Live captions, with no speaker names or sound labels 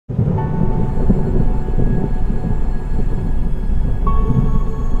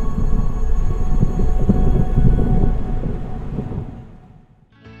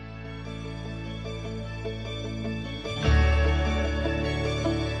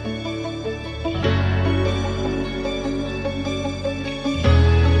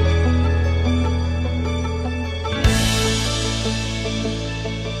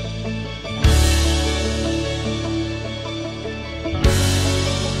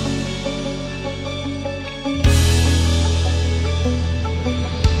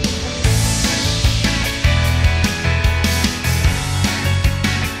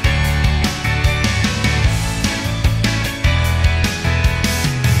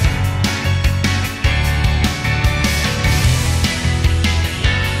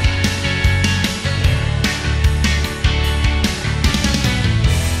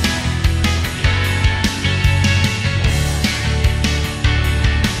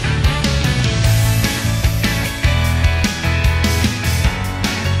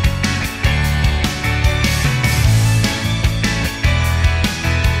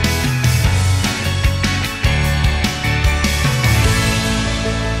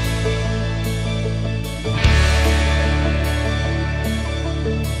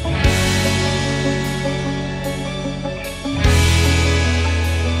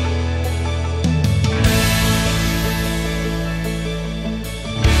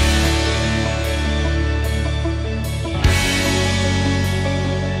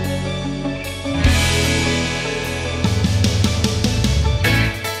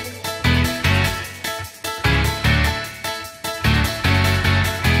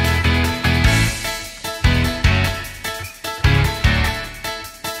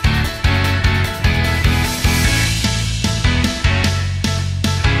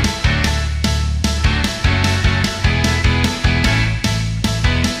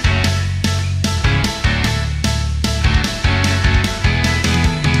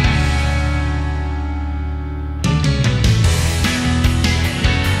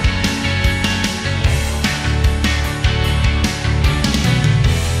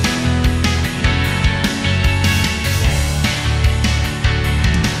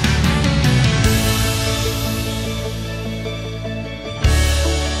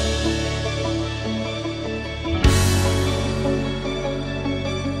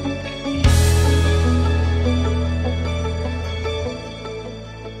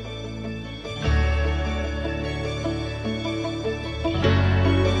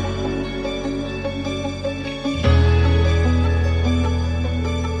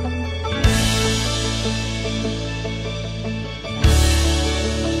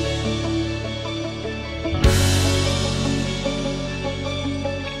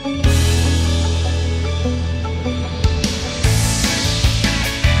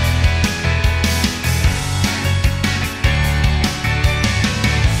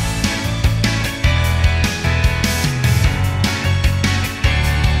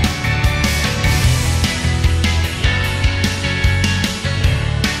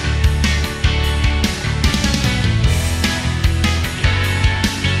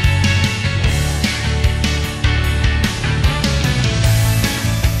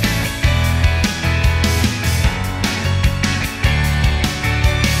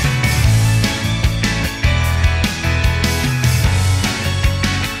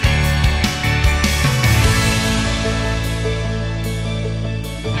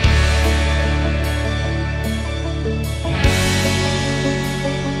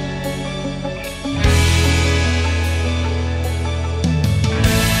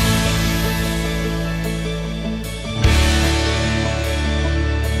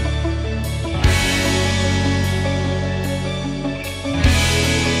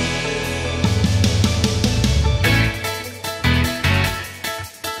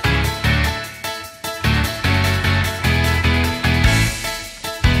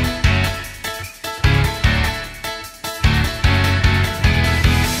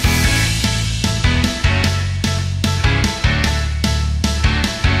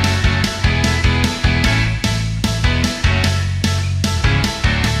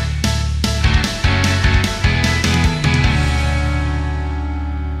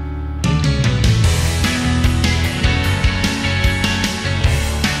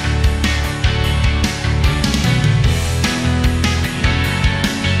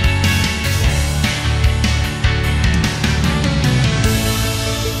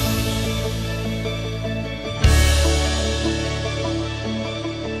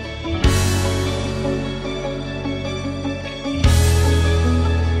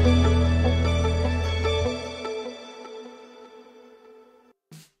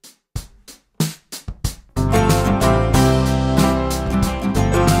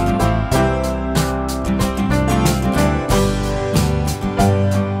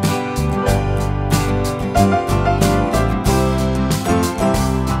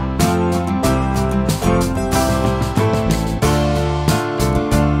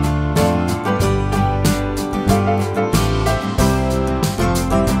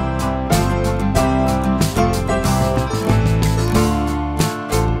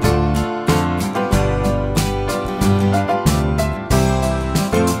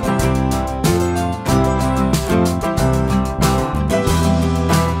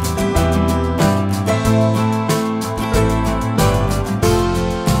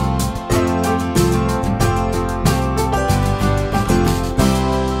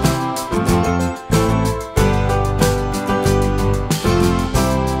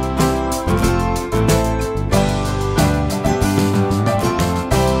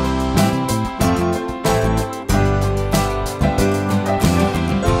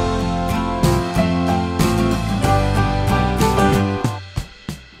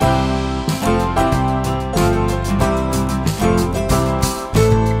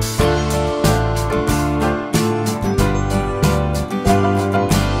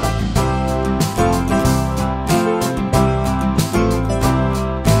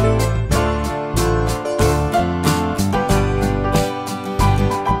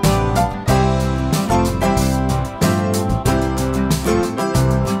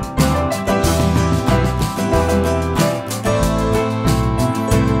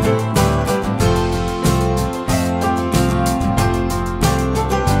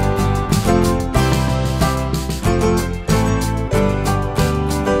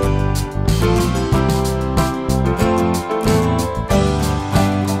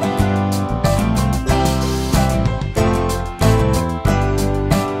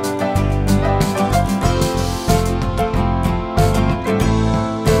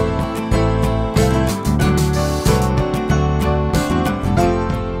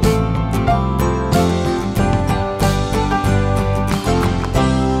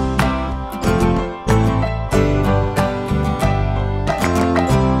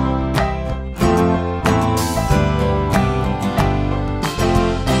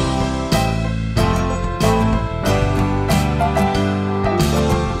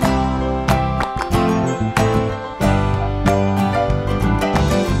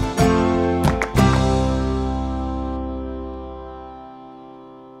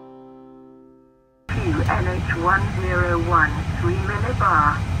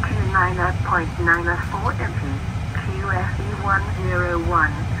9.94 inches, QFE 101,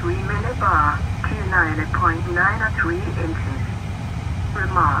 3-minute bar, 29.93 inches.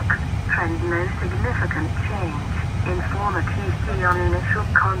 Remark, trend no significant change. Inform a TC on initial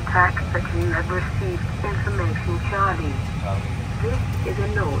contact that you have received information Charlie. This is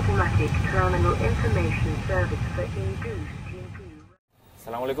an automatic terminal information service for GUSTI.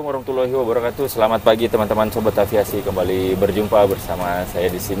 Assalamualaikum warahmatullahi wabarakatuh. Selamat pagi teman-teman sobat aviasi, kembali berjumpa bersama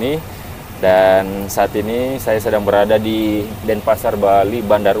saya di sini. Dan saat ini saya sedang berada di Denpasar, Bali,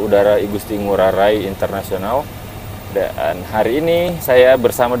 Bandar Udara GUSTI Ngurah Rai Internasional. Dan hari ini saya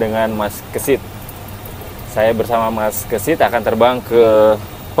bersama dengan Mas Kesit. Saya bersama Mas Kesit akan terbang ke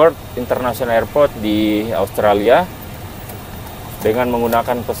Perth International Airport di Australia dengan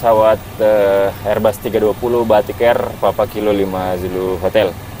menggunakan pesawat AIRBUS A320 Batik Air Papa Kilo 5 Zulu Hotel.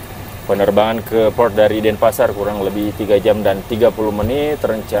 Penerbangan ke Perth dari Denpasar kurang lebih 3 jam dan 30 menit.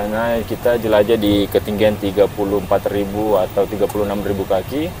 Rencana kita jelajah di ketinggian 34.000 atau 36.000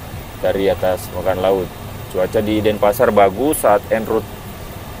 kaki dari atas permukaan laut. Cuaca di Denpasar bagus, saat en route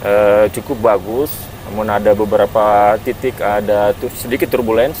cukup bagus. Namun ada beberapa titik ada sedikit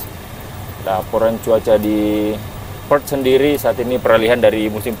turbulence. Laporan cuaca di Perth sendiri saat ini peralihan dari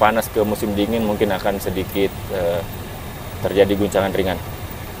musim panas ke musim dingin, mungkin akan sedikit terjadi guncangan ringan.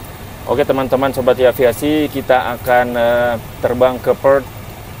 Oke teman-teman sobat aviasi, kita akan terbang ke Perth.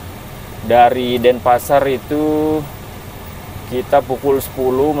 Dari Denpasar itu kita pukul 10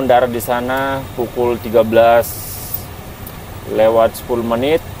 mendarat di sana, pukul 13 lewat 10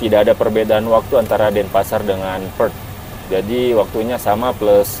 menit. Tidak ada perbedaan waktu antara Denpasar dengan Perth. Jadi waktunya sama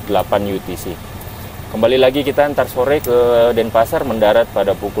plus 8 UTC. Kembali lagi kita ntar sore ke Denpasar, mendarat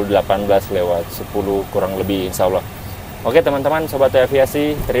pada pukul 18 lewat 10 kurang lebih insya Allah. Oke teman-teman sobat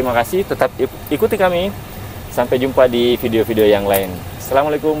aviasi, terima kasih, tetap ikuti kami. Sampai jumpa di video-video yang lain.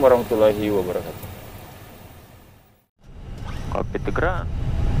 Assalamualaikum warahmatullahi wabarakatuh. Cockpit to ground.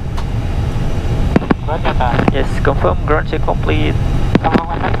 Yes, confirm ground check complete.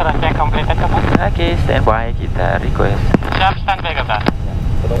 Ground check completed, Kapten. Oke, standby, kita request. Siap, standby, Kapten.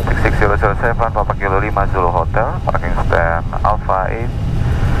 6007 Papa Kilo 5 Zulu Hotel, parking stand Alpha 8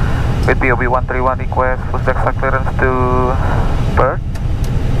 with POB 131 request full tax clearance to Perth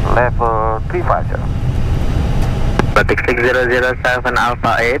level 350. Batik 6007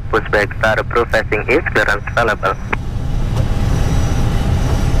 Alpha 8 pushback star approve facing east, clearance available.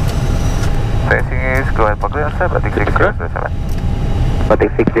 Facing east, go ahead for clearance, Batik 6007. Batik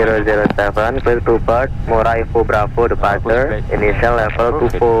 6007 clear to Perth, Murai Info Bravo departure, initial level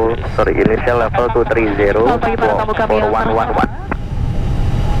 230 for 111.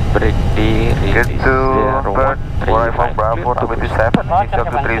 Break di Get to Perth, Murai Info Bravo 27, initial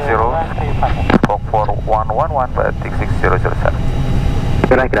 230, Fog for 111, Batik 6007.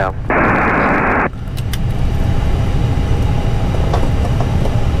 Telegram.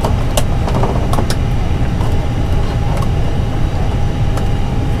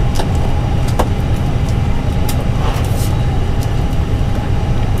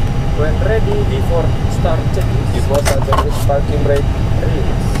 When ready, before start checking, before start checking, parking brake,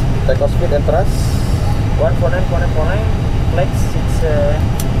 release. Take off speed and thrust. 149, flag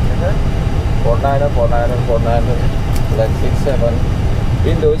 67, 49, flag 67.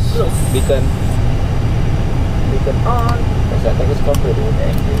 Windows, beacon on. Percentage is complete.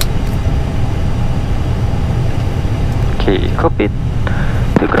 Thank you. Okay, cockpit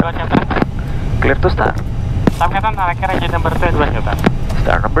to ground. Clear to start. Start, Kapten, terakhir engine number 2 advance, Kapten.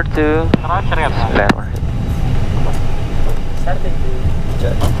 Start number 2. Roger, Kapten. Clear. Starting to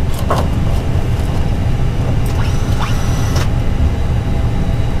judge.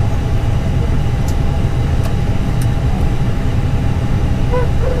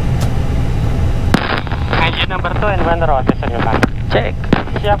 Engine number 2 advance rotation, Kapten. Check.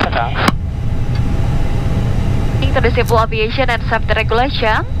 Siap, Kapten. To the civil aviation and safety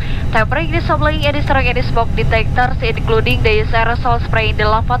regulation, tempering, disabling, and destroying any smoke detectors, including the use aerosol spray in the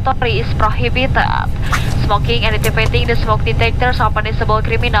lavatory, is prohibited. Smoking and activating the smoke detectors are punishable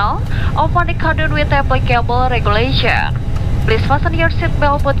criminal, often in accordance with applicable regulation. Please fasten your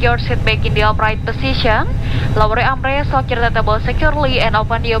seatbelt, put your seat back in the upright position, lower your armrest, lock your table securely, and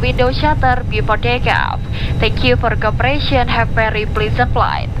open your window shutter before takeoff. Thank you for cooperation. Have very pleasant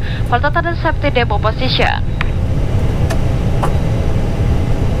flight. For total safety demo position.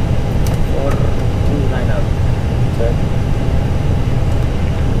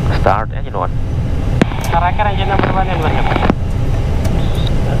 Start engine 1. Terakhir engine number 1 advance, Kapten.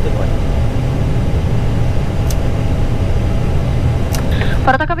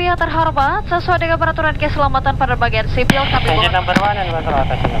 Para TKP yang terhormat, sesuai dengan peraturan keselamatan penerbangan sipil, kami Engine number 1 and one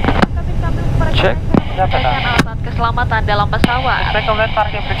rotation. Cek. memberikan alat keselamatan dalam pesawat. Recommend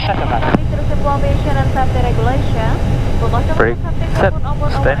parking brake set depan. Information and safety regulation. Brake set.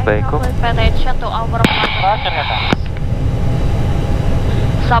 Standby, kok. Attention to our Roger kata.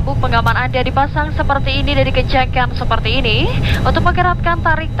 Sabuk pengaman Anda dipasang seperti ini dan dikencangkan seperti ini untuk mengeratkan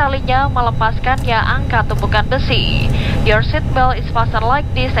tarik talinya, melepaskannya angkat tumpukan besi. Your seat belt is fastened like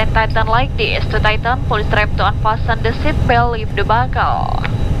this and tighten like this. To tighten, pull strap to unfasten the seat belt, lift the buckle.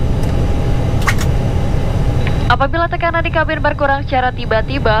 Apabila tekanan di kabin berkurang secara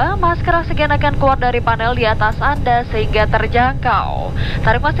tiba-tiba, masker oksigen akan keluar dari panel di atas Anda sehingga terjangkau.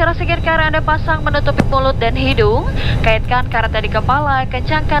 Tarik masker oksigen ke arah Anda pasang menutupi mulut dan hidung, kaitkan karetnya di kepala,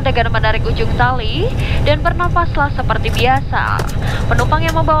 kencangkan dengan menarik ujung tali, dan bernafaslah seperti biasa. Penumpang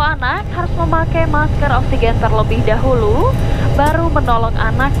yang membawa anak harus memakai masker oksigen terlebih dahulu, baru menolong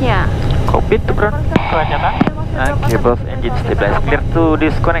anaknya. Cockpit to bro. Okay, both engine stabilize clear to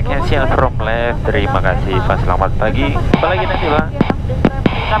disconnect engine from left. Terima kasih Pak, selamat pagi. Apa lagi nanti Pak?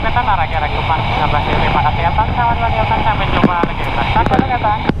 Sampai tanah kira-kira depan. Terima kasih atas kawan lagi atas sampai jumpa lagi atas. Sampai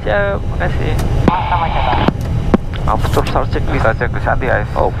kata. Siap, makasih. Sama kata. After start checklist. Kita cek Shanti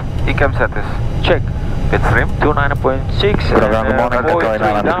Ice. Off. ICAO status. Check. Pit trim. 29.6. Program good morning, control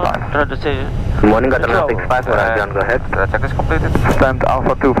 965. Good morning, control 65, Horizon, go ahead. Checklist completed. Stand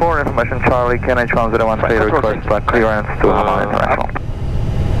Alpha 24, information Charlie, KNH 1013, request by clearance to Hamad International.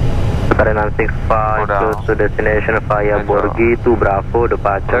 Tarmac 965, close to destination via Borgi to Bravo,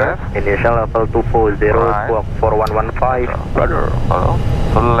 departure, initial level 240, squawk 4115. Brother. Hello.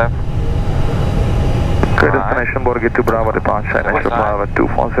 Full left. Clear destination Borgi to Bravo, departure, initial Bravo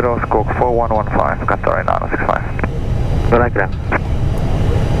 240, squawk 4115, Qatar 965. Good night,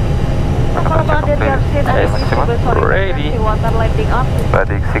 Ready.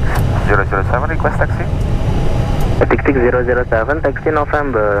 Batik 6007, request taxi. Batik 6007, taxi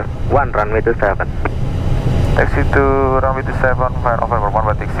November 1, runway 27. Taxi to runway 27, fire November 1,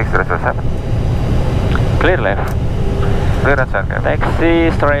 Batik 6007. Clear left. Clearance and cap.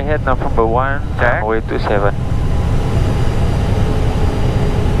 Taxi straight ahead November 1, Check. runway 27.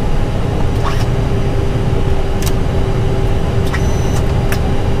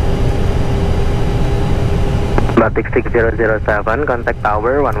 Batik 6007, contact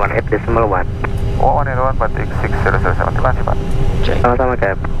tower 118.1. 111, Batik 6007, terima kasih Pak. Check. Sama-sama,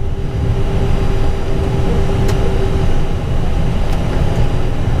 Cap.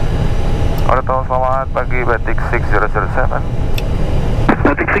 Udah tahu, selamat pagi Batik 6007.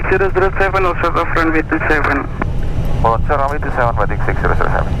 Batik 6007, also the runway 27. Bouncer runway 27, Batik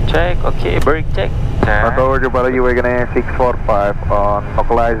 6007. Check. Okay, brake check. Check. Atau jumpa lagi Wagon Air 645 on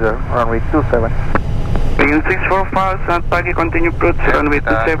localizer, runway 27. Wagon 645, selamat pagi, continue approach, runway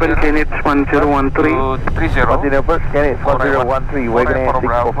 27, KNH 1013. 30. Continue approach, KNH 1013, Wagon Air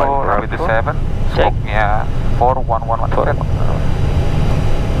 645. runway 27. Check. Ya, 4111.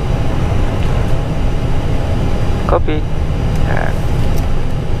 Copy. Check.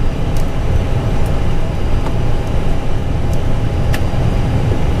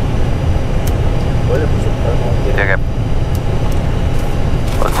 Ya, Cap.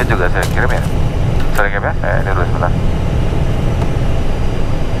 Konsep juga saya kirim ya. Sorry, Cap ya. Ini dulu sebentar.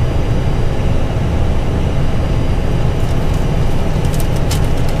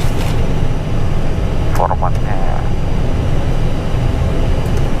 Formatnya.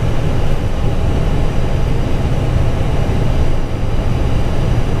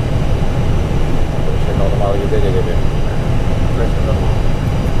 Normal gitu aja gitu. Normal.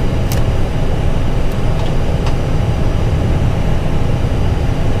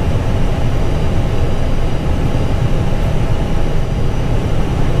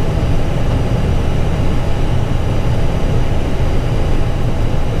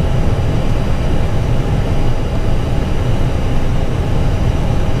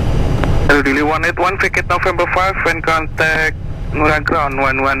 Delhi 181, ticket November 5, and contact NGURAH ground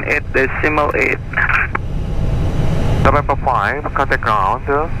 118.8. November 5, contact ground,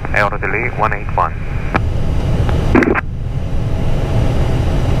 Delhi 181.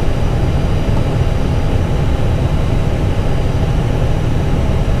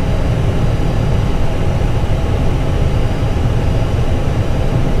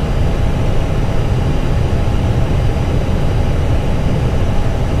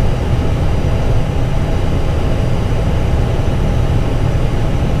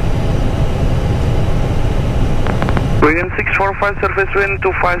 Wagon 645, surface wind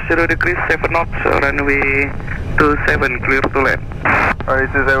 250 degrees, 7 knots, runway 27, clear to land. Alright,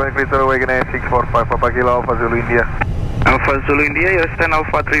 27, clear to Wagon Air 645, Papa Kilo, Alpha Zulu India. Alpha Zulu India, you stand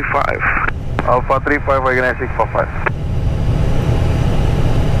Alpha 35. Alpha 35, Wagner 645.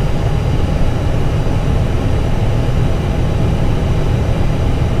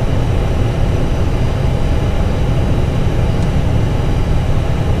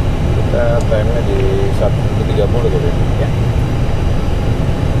 Time-nya di 1:30 gitu ya.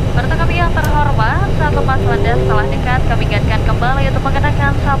 Para kami yang terhormat, saat lepas landas telah dekat, kami ingatkan kembali untuk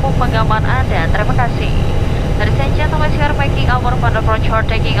mengenakan sabuk pengaman Anda. Terima kasih. Ladies and gentlemen, we are making our final approach for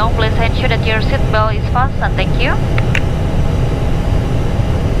taking off. Please ensure that your seat belt is fastened. Thank you.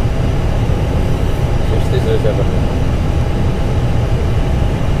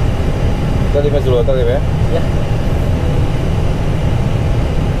 Kita di Masjid Hotel ya? Ya.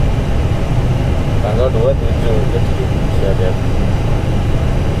 Tanggal 27 siap.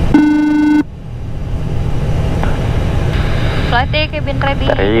 Flight deck cabin ready.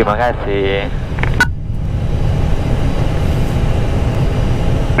 Terima kasih.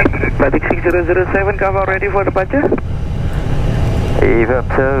 Batik 6007, cover ready for departure? If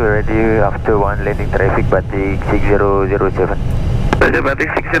sir, ready after one landing traffic, Batik 6007. Batik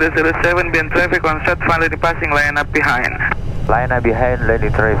 6007, be in traffic on set, finally passing, line up behind. Line up behind,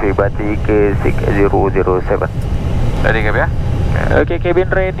 landing traffic, Batik 6007. Ready Cap ya? Okay, cabin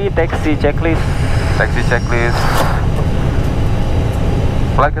ready, taxi checklist. Taxi checklist.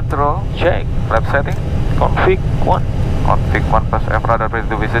 Flight control, Check. lap setting, Config 1. config 1 plus F radar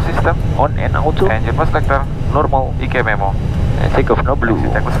to visual system, On and auto. engine bus selector, Normal. ICAO memo. Take off no blue.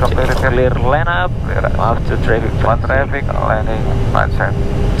 Taxi checklist completed. Clear line up. After traffic. One traffic, landing, right side.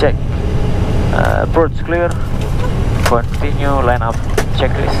 Check. Approach clear. Continue line up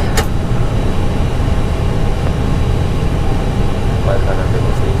checklist.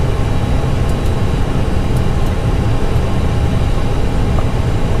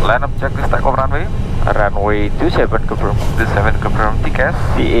 Line up checklist, takeoff runway. Runway 27 confirm. 27 confirm TCAS.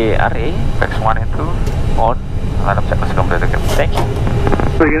 DARA. Pax 1 and 2. On. Line up checklist completed. Thank you.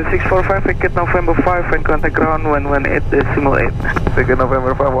 Begin 645, ticket November 5 and contact ground 118.8. Ticket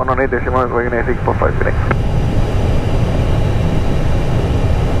November 5, 118.8, Wagner 645, next.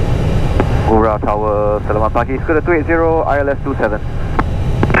 NGURAH Tower, selamat pagi, Scooter 280, ILS 27.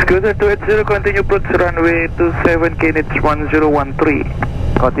 Scooter 280, continue approach runway 27, KNH 1013.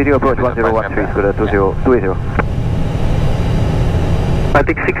 Continue approach 1013, Scooter 280.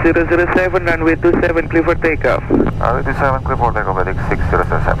 Batik 6007, runway 27, clear for takeoff. Runway 27 clear for takeoff, Batik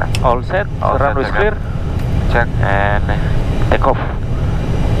 6007. All set, All set, runway check clear. Check. And take off.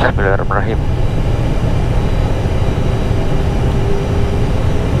 Bismillahirrahmanirrahim.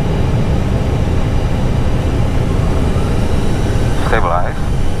 Stabilize.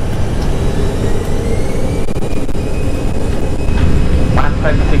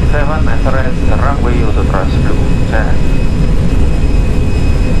 1567, SRS, runway auto thrust 2. Check.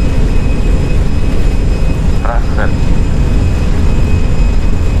 Thrust set.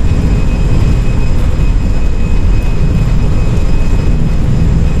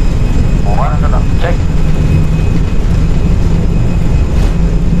 Mana kena? Check.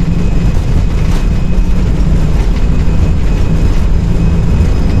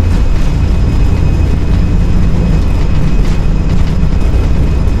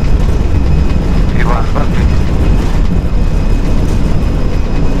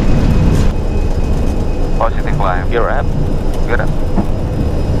 Positive climb. Gear up. Good.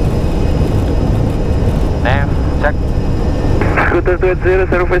 Nav. Check. Scooter 280,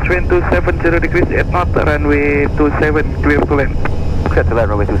 surface wind 270 degrees at knot, runway 27, clear to land. Set to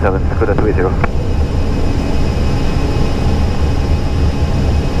land, runway 27, Scooter 280.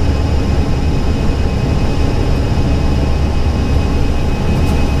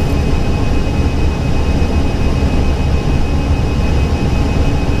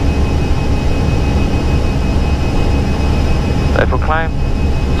 Level climb.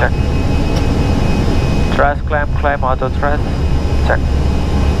 Check. Thrust, climb, auto thrust. Check.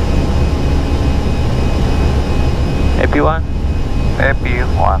 AP1.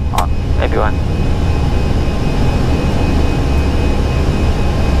 AP1 on. AP1.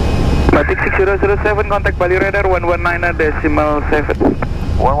 Batik 6007, contact Bali radar 119.7.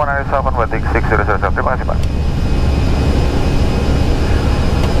 1197 Batik 6007. Terima kasih Pak.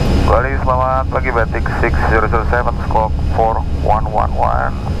 Bali, selamat pagi Batik 6007, scope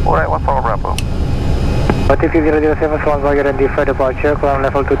 4111. Urai 14 Bravo. Batik 6007, selamat pagi dan defer departure, climb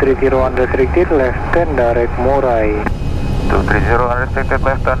level 230 under restricted, left 10 direct Murai. 230 unrestricted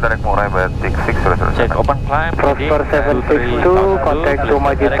left turn, direct Ngurah Batik 600. Check open climb. Prosper 762, contact to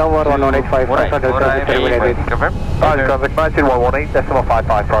Majid Tower 11855, under service terminated. Confirm? Confirm, Majid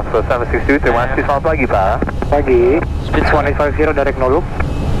 118.55, Prosper 762, terima kasih, selamat pagi Pak. Pagi, speed 1850, direct no loop.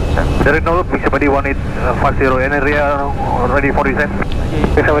 Direct no loop, somebody 1850, any area ready for descent?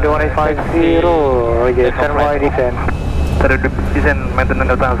 Somebody 1850, yes, standby descent. Descent,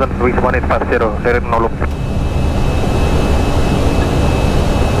 maintenance 1000, 1850, direct no loop.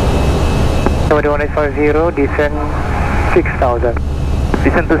 Somebody 1850, descent 6000.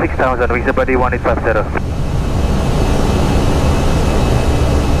 Descent to 6000, with somebody 1850.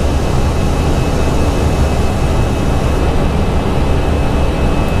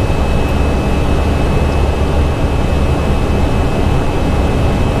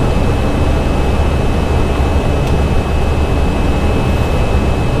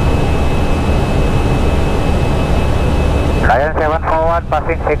 Lion 741,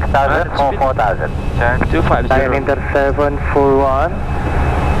 passing 6000, for 4000. 250. Lion Inter 741,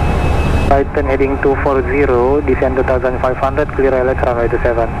 Titan heading 240, descend 2500, clear LS runway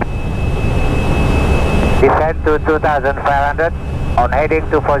 27. Descend to 2500, on heading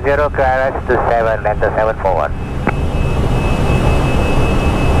 240, clear LS 27, enter 741.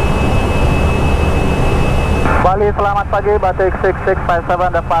 Bali, selamat pagi, Batik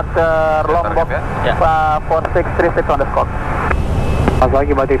 6657, departure Lombok, 4636 on the spot. Selamat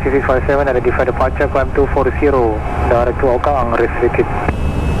pagi, Batik 6657, ada defer departure, climb 240, direct to Okang, unrestricted.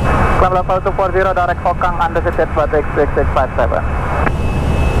 Climb level 240, direct Okang, unrestricted, Batik 6657.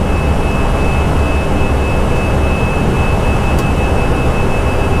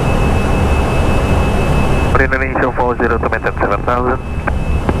 Indonesia 40 to maintain 7000.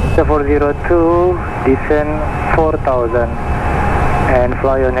 402, descend 4000 and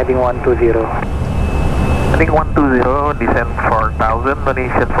fly on heading 120. Heading 120, descend 4000,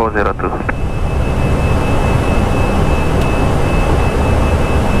 Indonesia 402.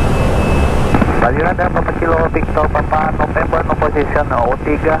 Bali ada Papa Kilo Victor Papa November no position O3,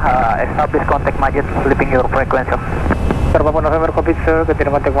 establish contact Majid, flipping your frequency. Sir Papa November copy sir,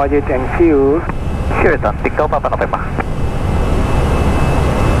 continue contact Majid and see you. Sure, Victor Papa November.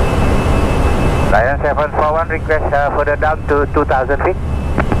 Lion 741 request further down to 2000 feet.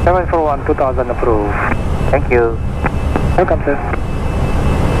 741 2000 approved. Thank you. Welcome sir.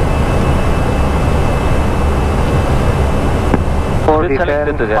 For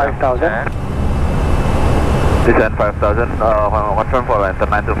descent 5000. Descent 5000, confirm for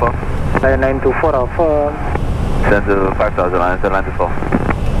enter 924. Lion 924 Alpha. Descend to 5000, enter 924.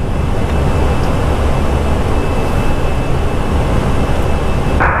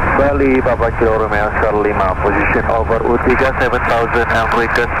 Bali, Papa Kilo Romeo Sir 5, position over U3 7000 and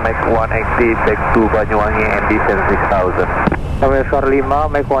request make 180 back to Banyuwangi and descend 6000. Romeo Sir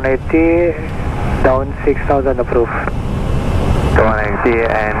 5, make 180, down 6000 approved. 180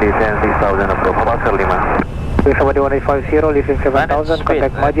 and descend 6000 approved. Papa Sir 5. With somebody 1850, leasing 7000,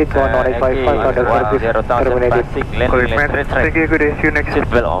 contact Majid 1855, under service terminated. Thank you, good day, see you next.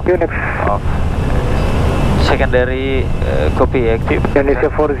 Seatbelt off. See you next. Secondary copy active.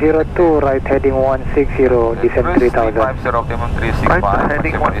 Indonesia 402, right heading 160, descend 3000. 50 optimum 365. Right,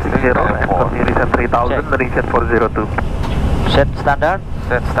 heading 160 and continue descend 3000, Indonesia 402. Set standard.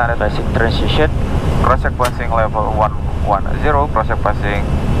 Set standard. Basic transition. Cross-check passing level 110, cross-check passing.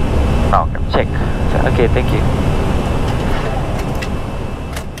 Now, okay. Check. Okay, thank you.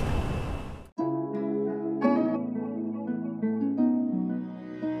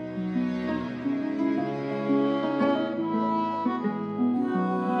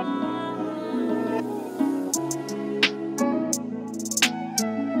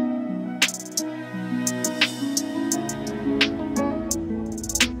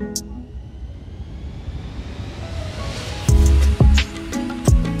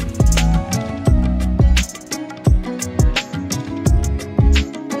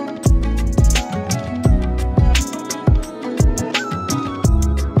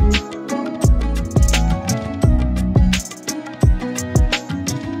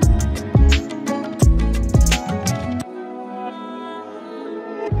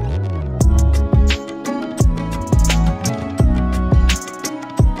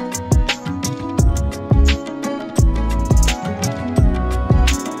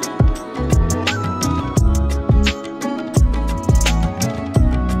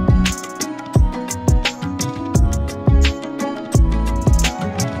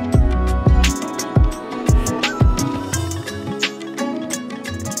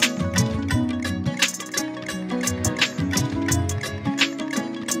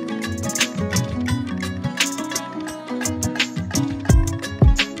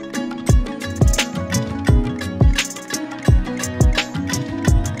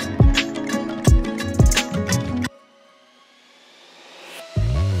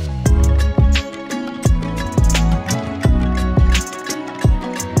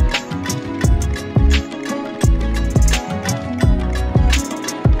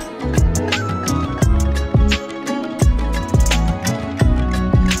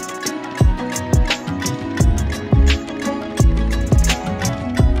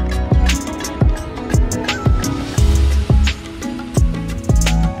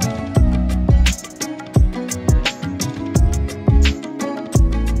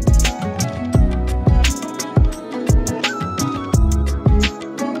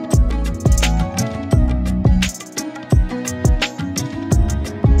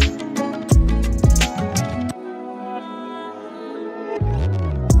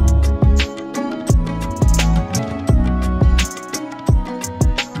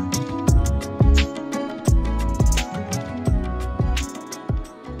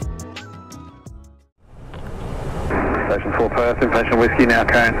 Station 4 Perth, International Whiskey now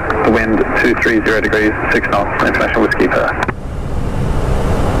current, the wind 230 degrees, 6 knots, International Whiskey Perth.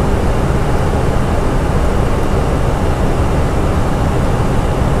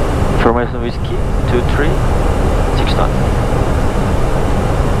 Formation Whiskey 23, 6 knots.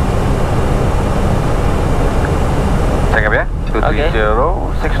 Check up ya,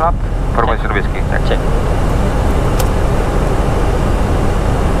 230, 6 knot, Formation Whiskey. Check.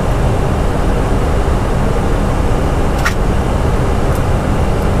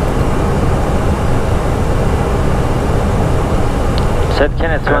 Set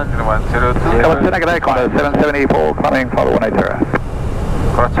Kenneth 102. Negative, corner 774, climbing follow 180.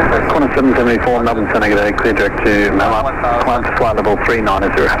 Corner 774, Melbourne Negative, clear direct to Mama, climb to flight level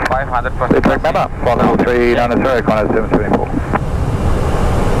 390. 500 plus. Clear direct Mama, flight level 390, corner 774.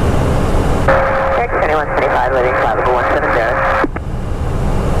 Check 2125, leading flight level 170.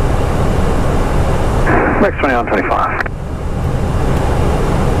 Max 2125.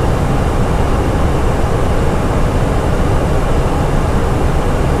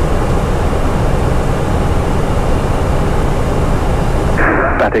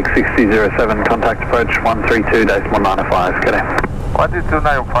 Batik 6007, contact approach 132.195, good day.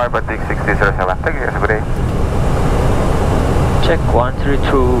 12295, Batik 6007. Thank you, good day. Check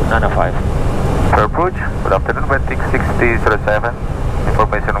 13295. Sir approach, good afternoon, Batik 6007.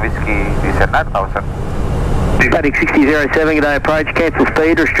 Information Whiskey, descent 9000. Batik 6007, good day, approach, cancel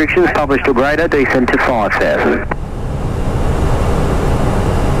speed restrictions, published to greater, descent to 5000.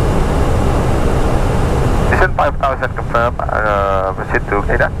 Descent 5000 confirm, proceed to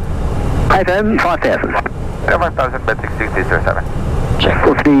AITA. AITA 5000. 5000, Batik 6007. Check.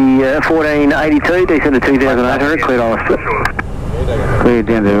 Whiskey 1482, descent to 2800, cleared all split. Cleared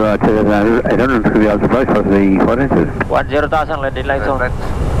down to 2800, could be able to approach for the finances. 10,000 landing lights on.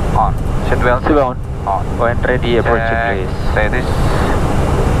 On. Seatbelt. Seatbelt on. When ready, approaching please. Say this.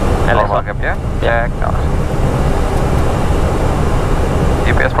 LS1. Ya. Check.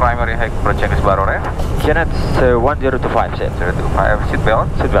 GPS primary high approaching is Barore. Kenneth 1025 set. 025 seatbelt.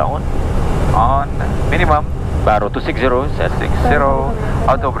 Seatbelt On. Minimum. Baru 260 set. 60.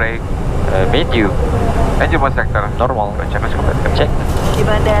 Auto brake. Medium. Engine mode sector. Normal. Check is complete. Check. Di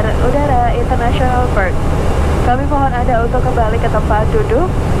Bandara Udara International Airport. Kami mohon Anda untuk kembali ke tempat duduk,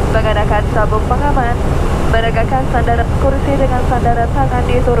 mengenakan sabuk pengaman, menegakkan sandaran kursi dengan sandaran tangan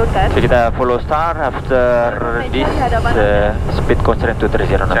diturunkan. So kita follow star after this speed constraint to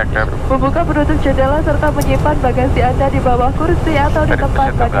 309. Check. Membuka penutup jendela serta menyimpan bagasi Anda di bawah kursi atau di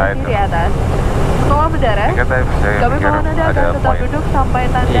tempat bagasi di atas. Setelah mendarat, kami mohon Anda akan tetap duduk sampai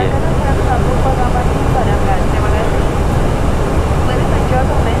tanda kenakan sabuk pengaman dipadamkan. Terima kasih. Ladies and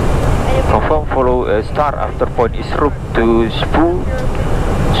gentlemen, Confirm follow star after point is route to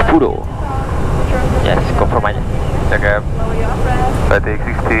Spudo. Yes, confirm aja. Check up. Batik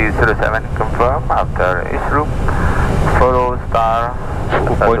 6007 confirm after is room. Follow star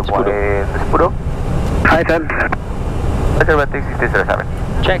Point Spudo. Hi, Ted. Roger, Batik 6007.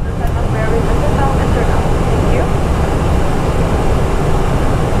 Check. Thank you.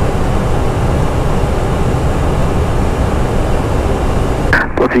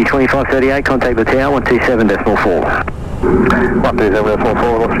 Lossy 2538, contact the tower 127.4.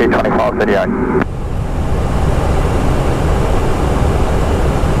 127.4, Lossy 2538.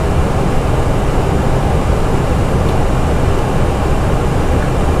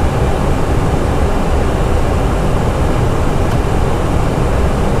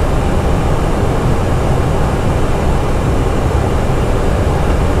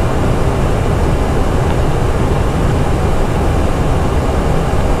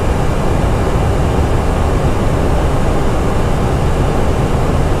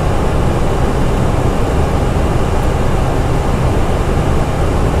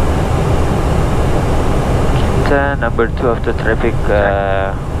 Number 2 of the traffic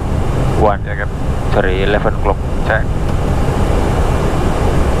 1. Check up. Sorry, 11 o'clock. Check.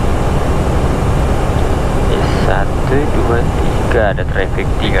 Yes, 1, 2, 3 ada traffic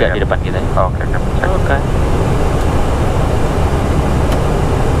 3 di depan kita. Oke, check. Oke.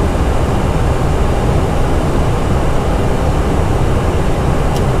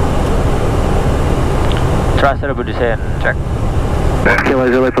 Trust about descent. Check. Kilo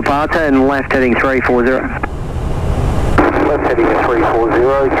Zulu for Pata and left heading 340. Left heading at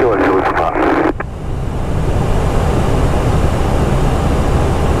 340, Kilo Zulu for Pata.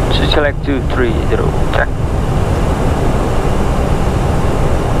 Select 230. Check.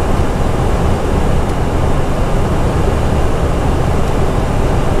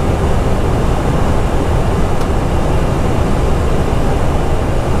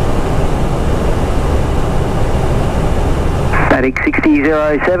 Batik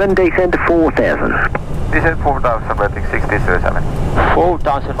 6007, descend to 4000. Descend 4000, Batik 6007.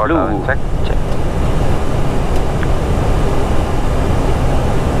 4000 blue. Check.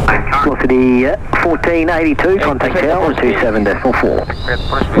 Velocity 1482, contact tower 27.4.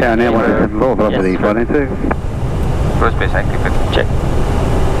 Tower now 174, velocity 492. Cruise base activate. Check.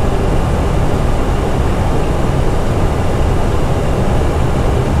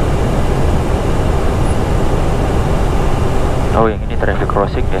 Oh, yang ini traffic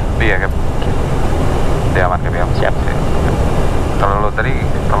crossing ya? Iya, Cap. Dia aman, Cap, ya. Siap. Terlalu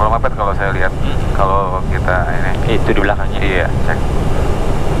mepet kalau saya lihat. Kalau kita ini. Itu di belakangnya. Iya, cek.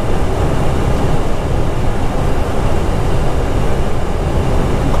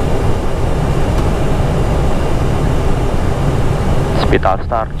 Speed all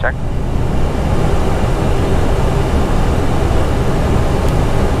star. Cek.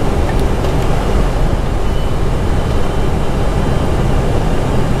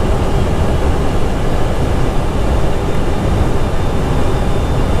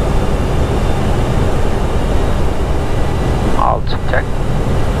 Cek.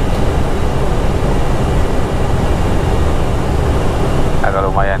 Agak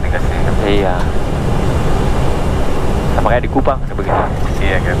lumayan nih guys. Iya. Sama kayak di Kupang nih begini.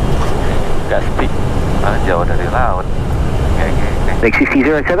 Iya kan. Gusti. Jauh dari laut. Kayak gini. Batik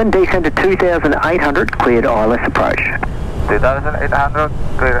 6007, descend to 2800, cleared ILS approach. 2800,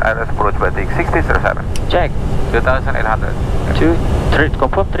 clear ILS approach, Batik 6007. Check. 2800.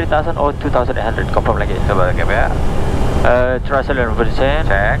 Confirm 3000 or 2800. Confirm lagi. Coba Cap ya. Throttle 11%.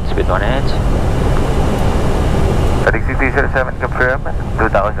 Check. Speed on edge. Batik 6007 confirm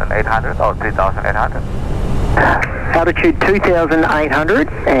 2800 or 3800. Altitude 2800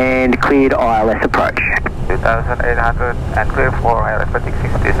 and cleared ILS approach. 2800 and clear for ILS Batik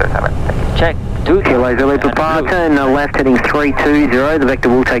 6007. Check. Kilo Zulu Papa, turn left heading 320, the vector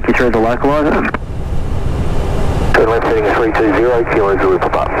will take you through the localizer. Turn left heading 320, Kilo Zulu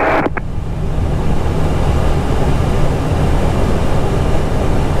Papa.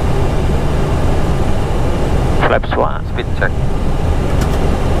 Flaps 1. Speed check.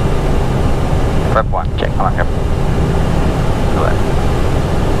 Flap 1. Check. Aman, Cap.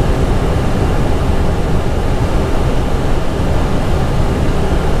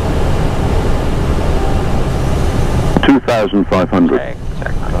 2. Check.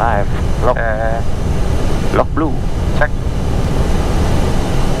 Check. Live. Lock. Lock blue. Check.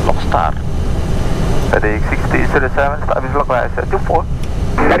 Lock star. Batik 6007, start with localizer 24.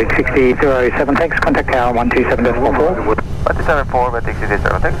 Batik 6007, thanks, contact tower 127.4. 174, Batik 67,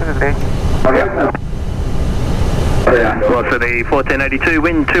 thanks, good. Velocity 1482,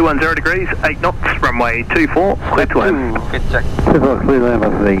 wind 210 degrees, 8 knots, runway 24, clear to land. Speed check. Clear land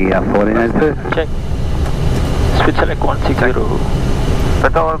velocity 1492. Check. Speed select 160.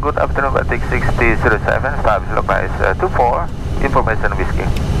 Betul, good afternoon, Batik 6007, start with localizer 24, information whiskey.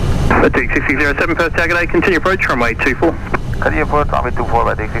 Batik 6007, first target A, continue approach, runway 24. Continue approach, runway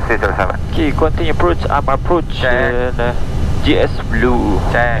 24, Batik 6007. Okay, continue approach, up approach. Check. GS blue.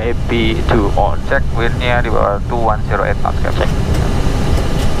 Check. AP2 on. Cek windnya di bawah 2108 knots, Cap. Check.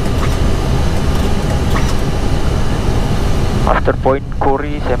 After point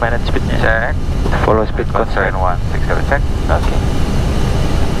Kori, saya manage speednya. Cek. Follow speed Constraint constraint. 160, cek. Okay.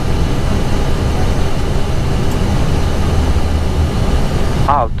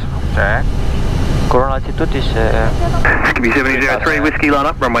 Out. Cek. Current altitude is Skippy 7003, whiskey line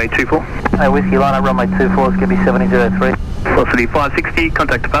up, runway 24. Whiskey line up, runway 24, Skippy 7003. Velocity 560,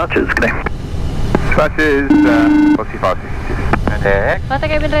 contact departures, good day. Departures, velocity 560. Cek. Mata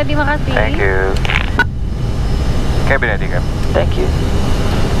cabin ready, makasih. Thank you. Cabin ready, Cap. thank you.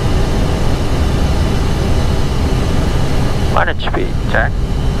 Manage speed. Cek.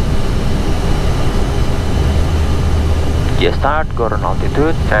 Gear start, current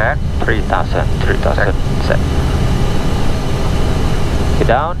altitude. Cek. 3000 Check. set. Get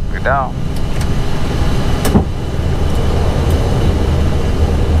down. Get down.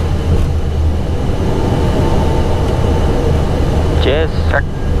 Chest. Check.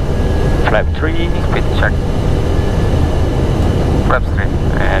 Flap 3. Speed check. Flaps 3.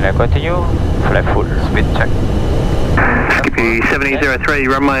 And I continue. Flap full. Speed check. Skippy 7003,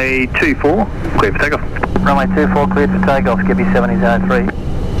 runway 24, clear for takeoff. Runway 24, cleared for takeoff, Skippy 7003.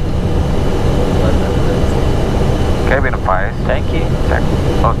 Cabin advice. Thank you. Check.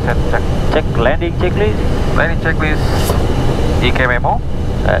 Oh, set check. Check landing checklist. Landing checklist. EK memo.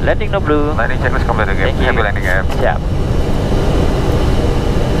 Landing no blue. Landing checklist complete again. Thank you. Heavy landing air. Siap.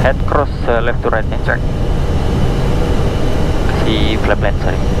 Head cross left to right nya. Check. Si flap land,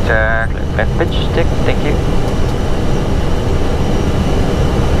 sorry. Check. Flap land pitch, check. Thank you.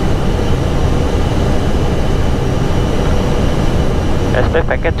 Aspect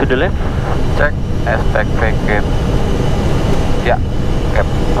packet to the left. Check aspect packet. Ya, cap.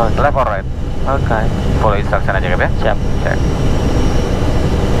 Left or right? Okay. Follow instruction aja, cap ya. Siap. Check.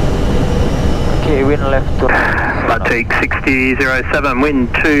 Okay, wind left to right. Batik 6007, wind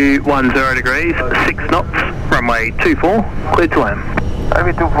 210 degrees, 6 knots, runway 24, clear to land.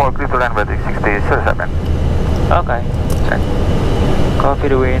 Runway 24, clear to land, Batik 6007. Okay. Check. Copy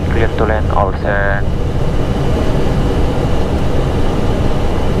the wind, clear to land, all set.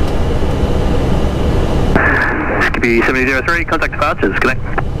 Skippy 7003, contact departures, good day.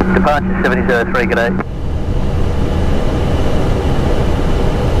 Departure 7003, good day.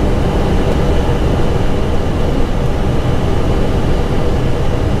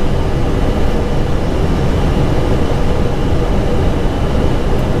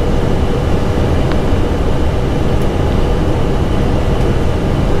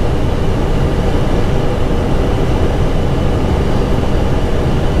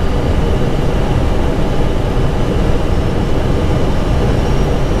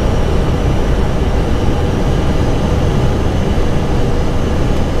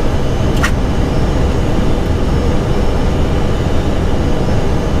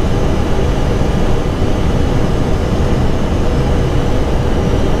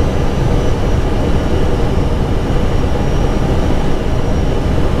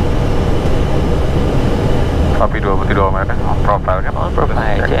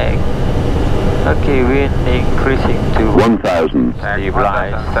 Okay, wind increasing to 1000.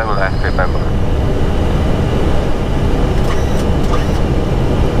 Stabilize. Stabilize, prepare.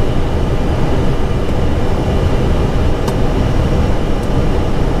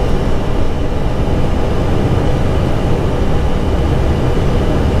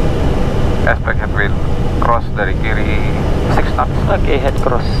 Aspect headwind cross dari kiri 6 knots. Okay, head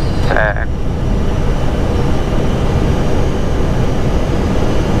cross. Check.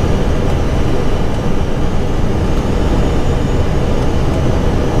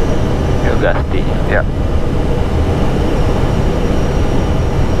 GUSTI. Ya.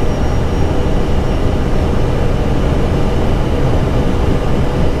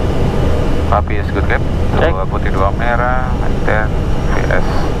 Papi is good, cap. Check. 2 putih 2 merah, and then VS.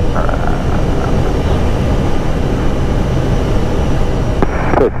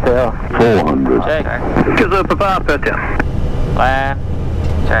 Perth 400. Check. Give the Papa, Perth. Land.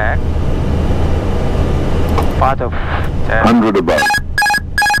 Check. Part of. Check. 100 above.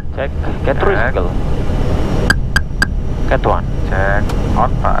 Check. Get through Check. circle. Get one. Check. On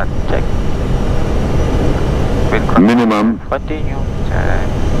path. Check. Wind cross. Minimum. Continue. Check.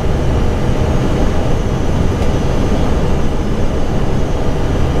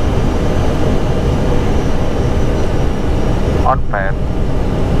 On path.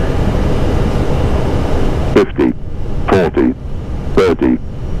 50, 40, 30,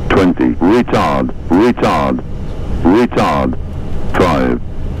 20, retard, retard, retard, 5.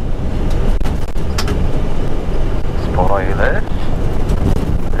 Spoiler.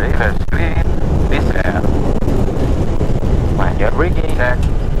 Reverse screen. Descent. Mind your braking. Check.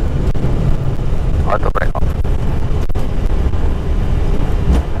 Auto brake off.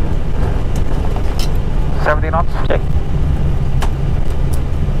 70 knots. Check.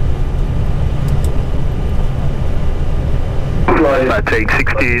 Batik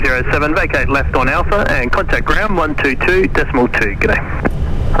 6007, vacate left on Alpha and contact ground 122.2. Good day.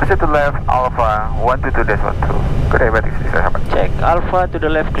 Proceed to left, Alpha 122.2. Good day, Batik 6007. Check. Alpha to the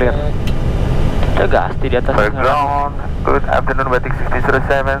left clear. GUSTI di atas. Back ground. Good afternoon, Batik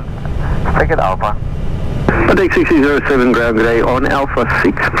 6007. Take it, Alpha. Batik 6007, ground, good day. On Alpha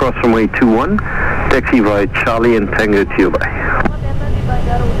 6, cross runway 21. Taxi via Charlie and Tango to your bay.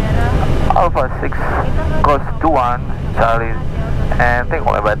 Alpha 6, cross 21, Charlie, and take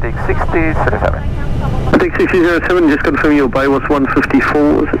on Batik 6007. Batik 6007, just confirm your bay was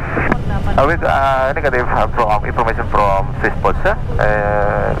 154, was it? With negative from information from Swissport, sir.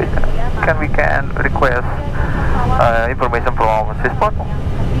 We can request information from Swissport.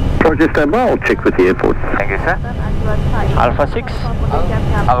 Roger, stand by, I'll check with the airport. Thank you, sir. Alpha 6.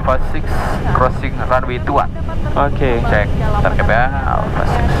 Alpha 6, crossing runway 21. Okay. Check. Target ya, Alpha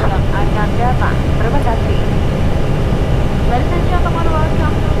 6. Terima kasih. Ladies and gentlemen,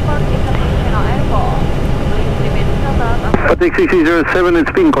 welcome to Perth International Airport. Please remain seated. Batik 6007,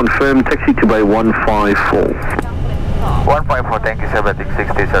 it's been confirmed, taxi to bay 154. 154, thank you, sir. Batik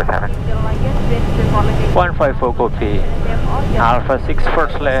 6007. 154 copy. Alpha 6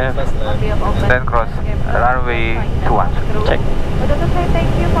 first left. Then cross runway 21. Check. Udah selesai,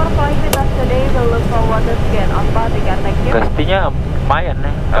 thank you for flying with us today. We look forward scan on Bali, thank you. Gustinya lumayan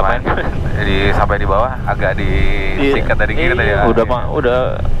ya, nggak main. Jadi sampai di bawah agak disingkat dari kiri tadi ya. Udah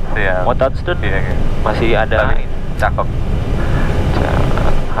Iya. mau touchdown. Iya. Masih ada. Tapi cakep.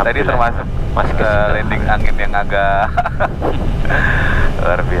 Tadi termasuk masih landing angin yang agak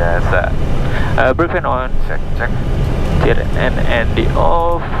luar biasa. Briefing on. Cek. Steer and ND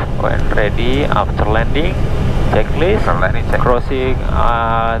off when ready after landing. Checklist. Cek. Crossing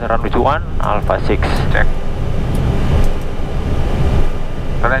runway 21 Alpha 6. Cek.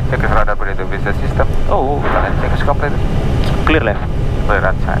 Kalian cek radar itu visual system. Oh, Kalian cek complete. clear left. Clear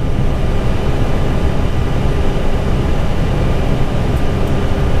outside.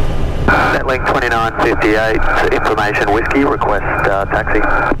 Netlink 2958, information whiskey, request taxi.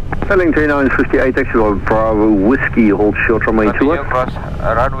 Netlink 2958, taxi by Bravo Whiskey, hold short runway 21. Cross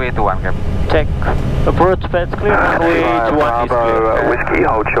runway 21, Cap. Check. Approach path clear. Runway 21 is clear. Bravo Whiskey,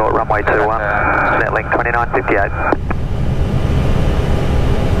 hold short runway 21. Netlink 2958.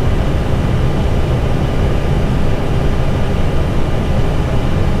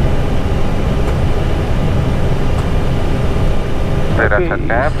 Okay,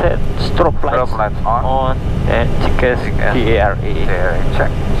 set strobe lights on and check TARA.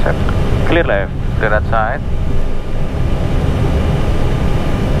 Check. Clear left. Clear outside.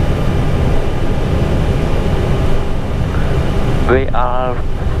 We are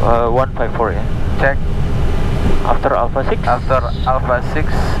 154 ya. Check. After Alpha 6. After Alpha 6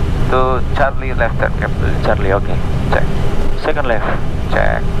 to Charlie left turn, Cap. Charlie, okay. Check. Second left.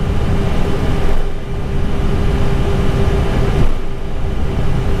 Check.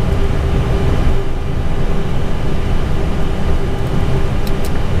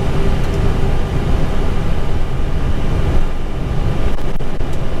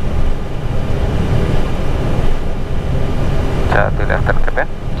 Charlie left turn, Cap.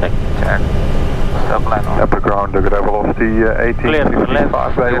 Check. Check. Stop line on. Upper ground, good velocity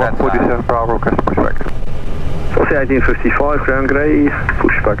 1855, Clear, bay 147 Bravo, request pushback. Velocity 1855, ground grey,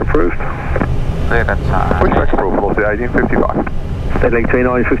 pushback approved. Clear outside. Pushback approved, velocity 1855. Netlink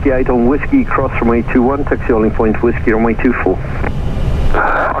 2958 on Whiskey, cross runway 21, taxi holding point Whiskey, runway 24.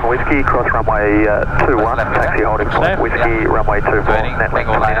 On Whiskey, cross runway 21, taxi holding point Whiskey, runway 24, Netlink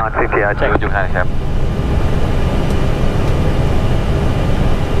 2958. Di ujung sana, Cap.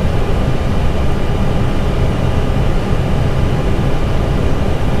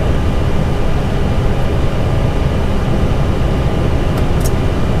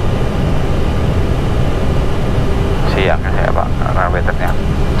 Siang ya Pak, runway-nya.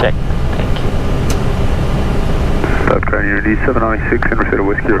 Check. Thank you. South Ground Unity 796 in receipt of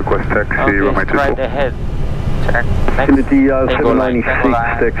Whiskey, request taxi, Okay, runway straight 24. ahead. Check. Next. Unity Tango line,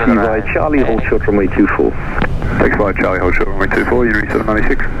 796, taxi by Charlie, hold short runway 24. Thanks by Charlie, hold short runway 24, Unity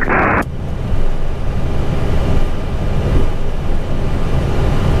 796.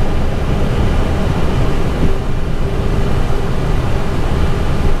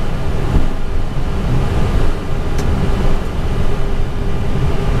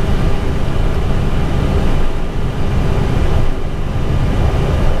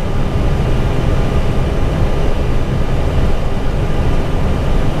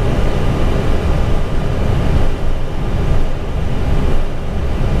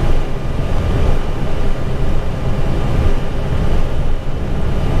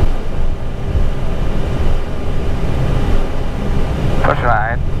 First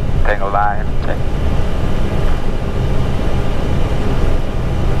right, Tango line. Check.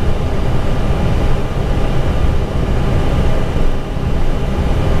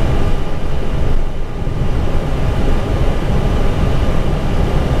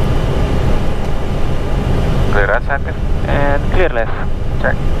 Clear outside, Cap. And clear left.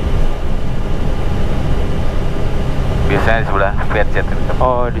 Check. Biasanya di sebelah Vietjet.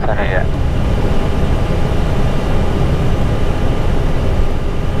 Oh, di sana. Iya.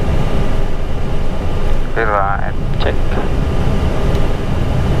 Clear right. Check.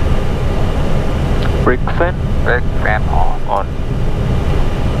 Brake fan Brake fan on. on.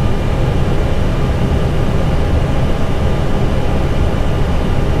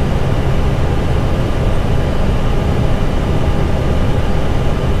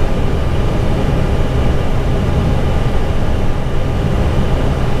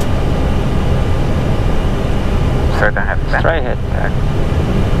 Straight ahead. Straight ahead. Check.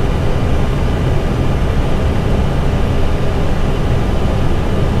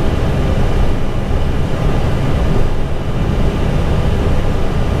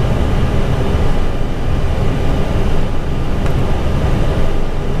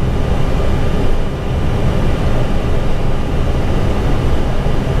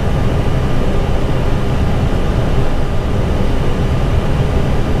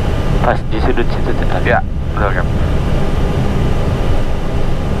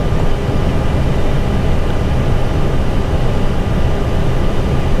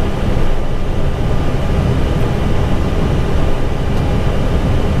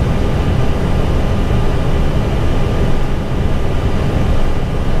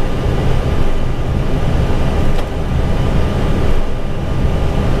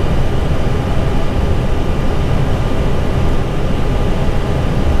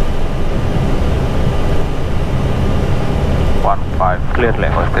 clear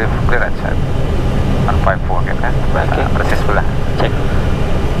left. Positive, clear outside. 154 kan? Okay. Persis sebelah. Check.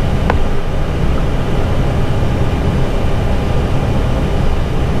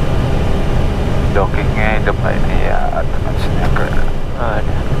 Dockingnya di depan ini ya, tensinya ke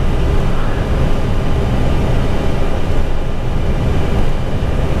Ada.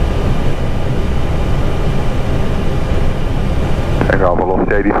 Aircraft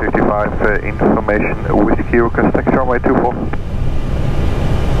velocity 8055, information Whiskey request taxi runway 24.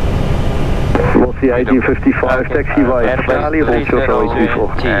 Velocity 1855, taxi via Charlie, hold short runway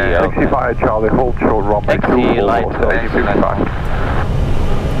 24. Taxi via Charlie, hold short runway 24. light, Velocity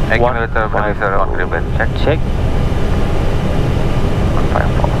 8055. accumulator balancer on ribbon. Check.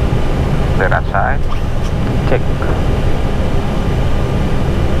 154. Clear outside. Check.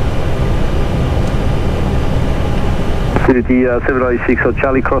 Vicinity 796 on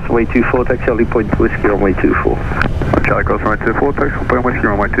Charlie Cross, runway 24, taxi Charlie Point Whiskey runway 24. Charlie Cross runway 24, taxi Point Whiskey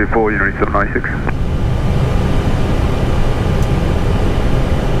runway 24, Unity 796.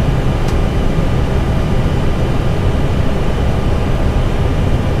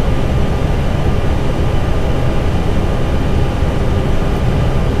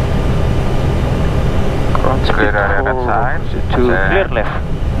 Clear area outside. To clear left.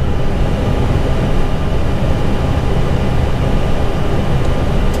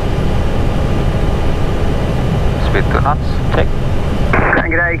 Speed 2 knots. Check.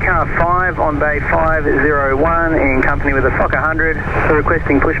 G'day, car 5 on bay 501 in company with a Fokker 100. We're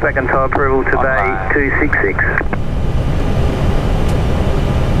requesting pushback and tow approval to bay 266.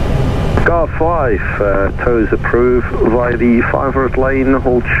 Car 5, tows approved via the 500 lane,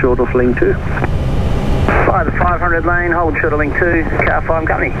 hold short of lane 2. Via the 500 lane, hold short of link 2, car 5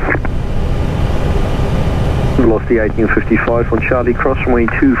 company. Velocity 1855 on Charlie Cross, runway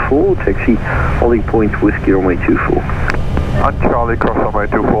 24, taxi holding point Whiskey runway 24. On Charlie Cross runway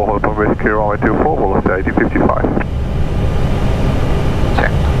 24, hold point Whiskey runway 24, velocity 1855.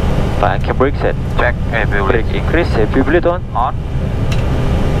 Check. Back and brake set. Check. Brake increase. Heavy bleed on.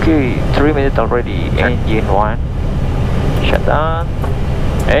 Okay, 3 minutes already. Check. Engine 1. Shut down.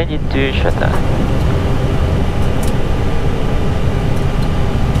 Engine 2. Shut down.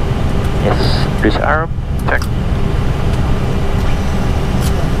 Yes. Disarm. Check.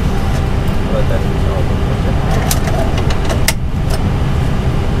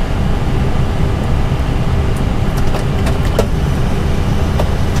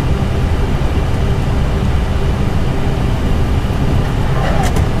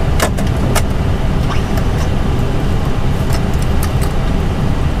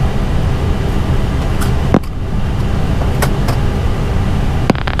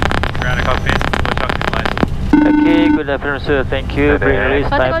 Okay, good afternoon sir, thank you. Bring release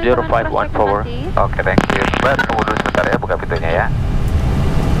time 051 forward. Oke, thank you. Mbak, tunggu dulu sebentar ya, buka pintunya ya.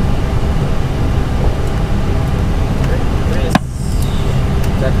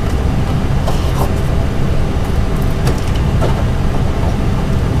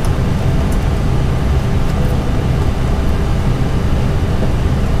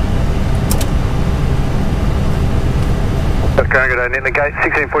 Going in the gate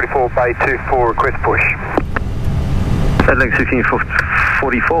 1644 bay 24 request push. Setlink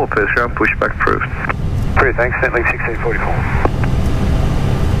 1644, first round, pushback approved. Approved, thanks. Setlink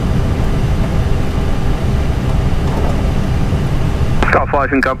 1644. Car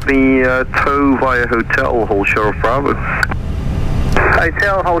 5 in company, tow via hotel, hold short of Bravo.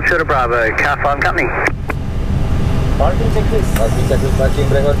 Hotel, hold short of Bravo, car 5 company. Parking checklist. Parking checklist, parking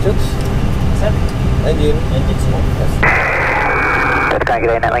brake checks. Set. Engine smoke test. That's going to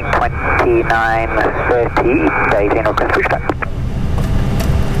get in at link 2930, bay 10 request pushback.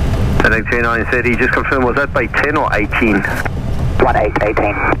 Heading 2930, just confirm, was that by 10 or 18?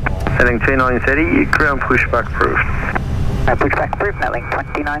 1818. Heading 2930, ground pushback approved. Pushback approved, net link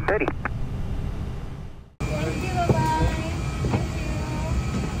 2930.